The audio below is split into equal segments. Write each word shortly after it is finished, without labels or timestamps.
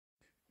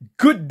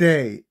Good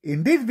day!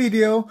 In this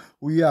video,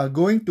 we are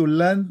going to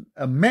learn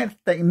a math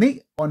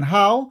technique on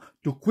how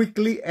to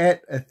quickly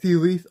add a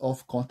series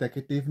of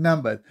consecutive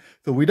numbers.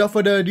 So without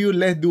further ado,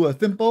 let's do a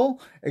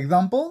simple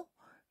example.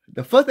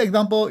 The first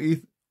example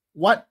is,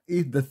 what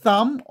is the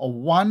sum of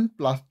 1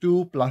 plus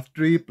 2 plus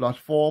 3 plus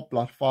 4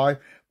 plus 5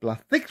 plus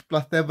 6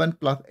 plus 7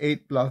 plus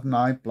 8 plus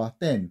 9 plus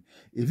 10?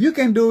 If you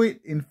can do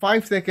it in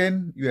 5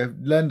 seconds, you have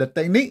learned the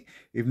technique.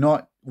 If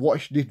not,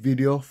 watch this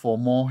video for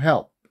more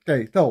help.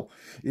 Okay, so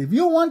if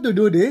you want to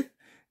do this,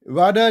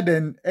 rather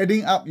than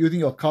adding up using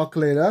your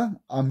calculator,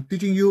 I'm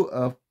teaching you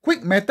a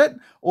quick method,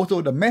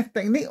 also the math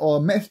technique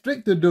or math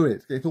trick to do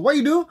it. Okay, so what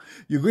you do,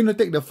 you're going to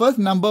take the first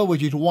number,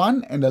 which is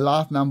 1, and the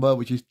last number,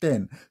 which is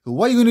 10. So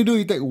what you're going to do,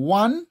 you take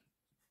 1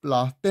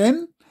 plus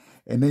 10,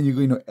 and then you're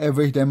going to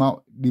average them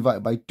out,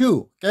 divide by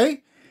 2.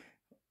 Okay?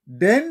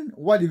 Then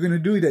what you're going to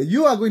do is that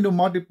you are going to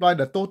multiply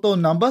the total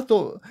number.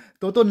 So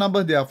total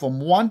numbers, they are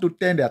from 1 to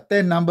 10. There are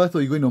 10 numbers, so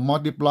you're going to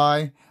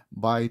multiply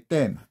by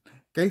 10.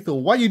 Okay, so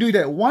what you do is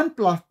that 1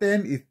 plus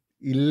 10 is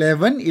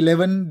 11.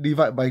 11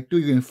 divided by 2,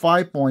 you get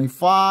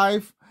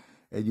 5.5.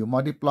 And you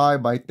multiply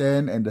by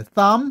 10, and the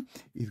sum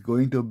is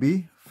going to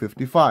be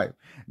 55.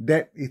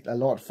 That is a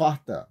lot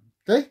faster.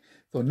 Okay,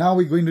 so now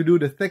we're going to do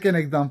the second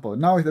example.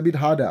 Now it's a bit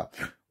harder.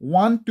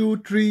 1,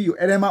 2, 3, you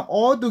add them up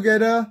all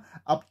together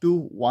up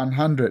to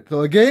 100.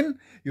 So again,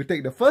 you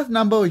take the first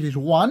number, which is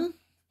 1,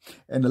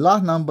 and the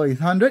last number is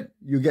 100.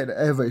 You get the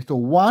average. So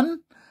 1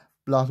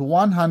 plus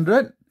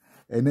 100,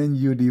 and then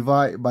you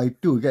divide by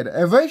 2, get the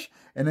average,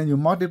 and then you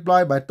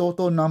multiply by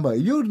total number.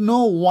 You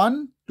know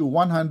 1 to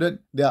 100,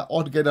 they are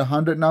altogether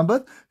 100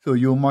 numbers, so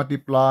you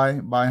multiply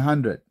by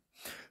 100.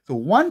 So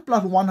 1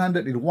 plus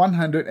 100 is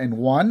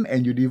 101,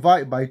 and you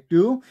divide by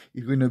 2,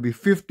 it's going to be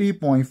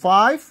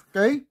 50.5,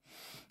 okay?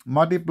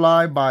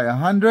 Multiply by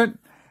 100,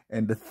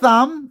 and the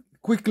sum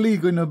quickly is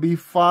going to be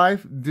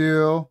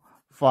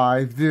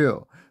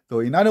 5050. So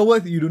in other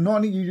words, you do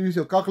not need to use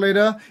your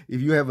calculator. If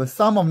you have a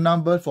sum of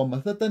numbers from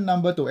a certain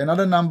number to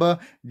another number,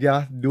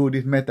 just do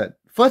this method.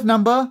 First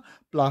number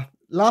plus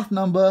last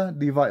number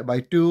divide by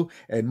 2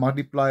 and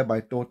multiply by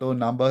total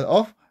number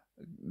of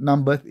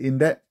numbers in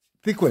that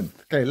sequence.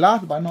 Okay,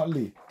 last but not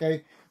least,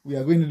 okay, we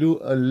are going to do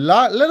a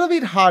little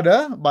bit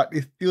harder, but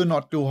it's still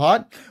not too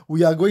hard.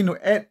 We are going to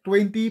add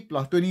 20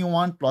 plus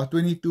 21 plus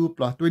 22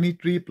 plus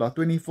 23 plus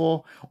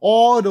 24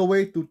 all the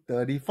way to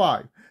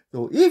 35.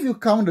 So if you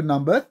count the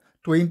numbers,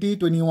 20,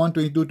 21,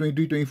 22,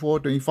 23, 24,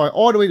 25,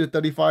 all the way to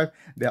 35,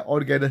 they are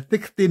altogether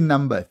 16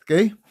 numbers,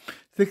 okay?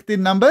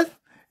 16 numbers.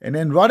 And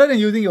then rather than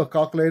using your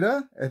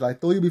calculator, as I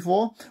told you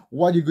before,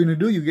 what you're going to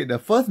do, you get the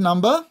first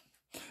number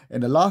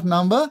and the last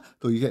number.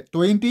 So you get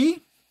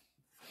 20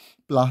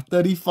 plus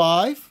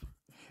 35.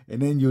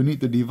 And then you need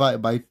to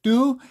divide by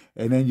 2.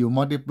 And then you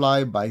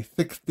multiply by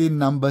 16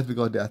 numbers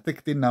because there are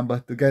 16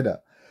 numbers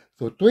together.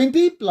 So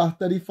 20 plus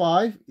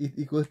 35 is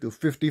equal to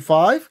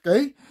 55,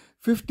 okay?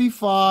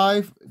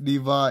 55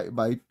 divided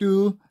by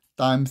 2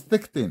 times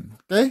 16,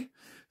 okay?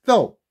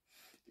 So,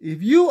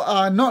 if you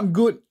are not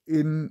good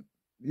in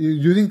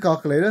using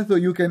calculator, so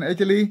you can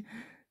actually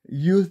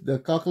use the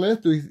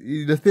calculator to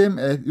the same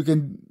as, you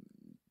can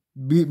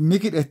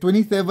make it as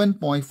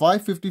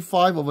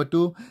 27.555 over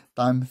 2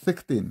 times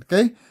 16,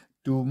 okay?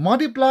 To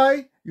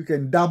multiply, you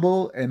can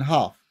double and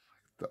half.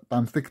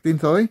 Times 16,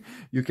 sorry,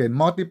 you can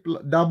multiply,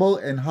 double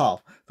and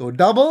half. So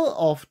double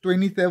of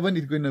 27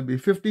 is going to be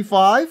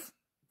 55,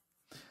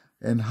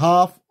 and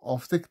half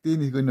of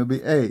 16 is going to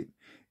be 8.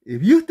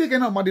 If you still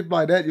cannot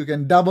multiply that, you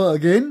can double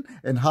again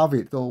and half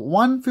it. So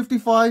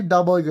 155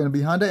 double is going to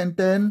be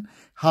 110,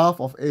 half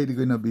of 8 is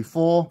going to be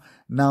 4.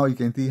 Now you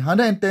can see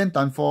 110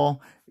 times 4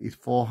 is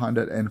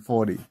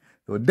 440.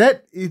 So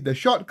that is the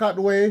shortcut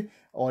way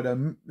or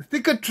the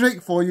secret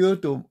trick for you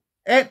to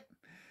add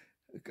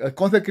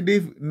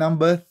consecutive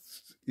numbers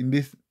in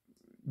this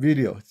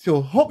video.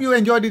 So hope you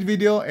enjoyed this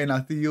video, and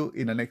I'll see you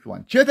in the next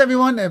one. Cheers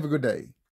everyone, have a good day.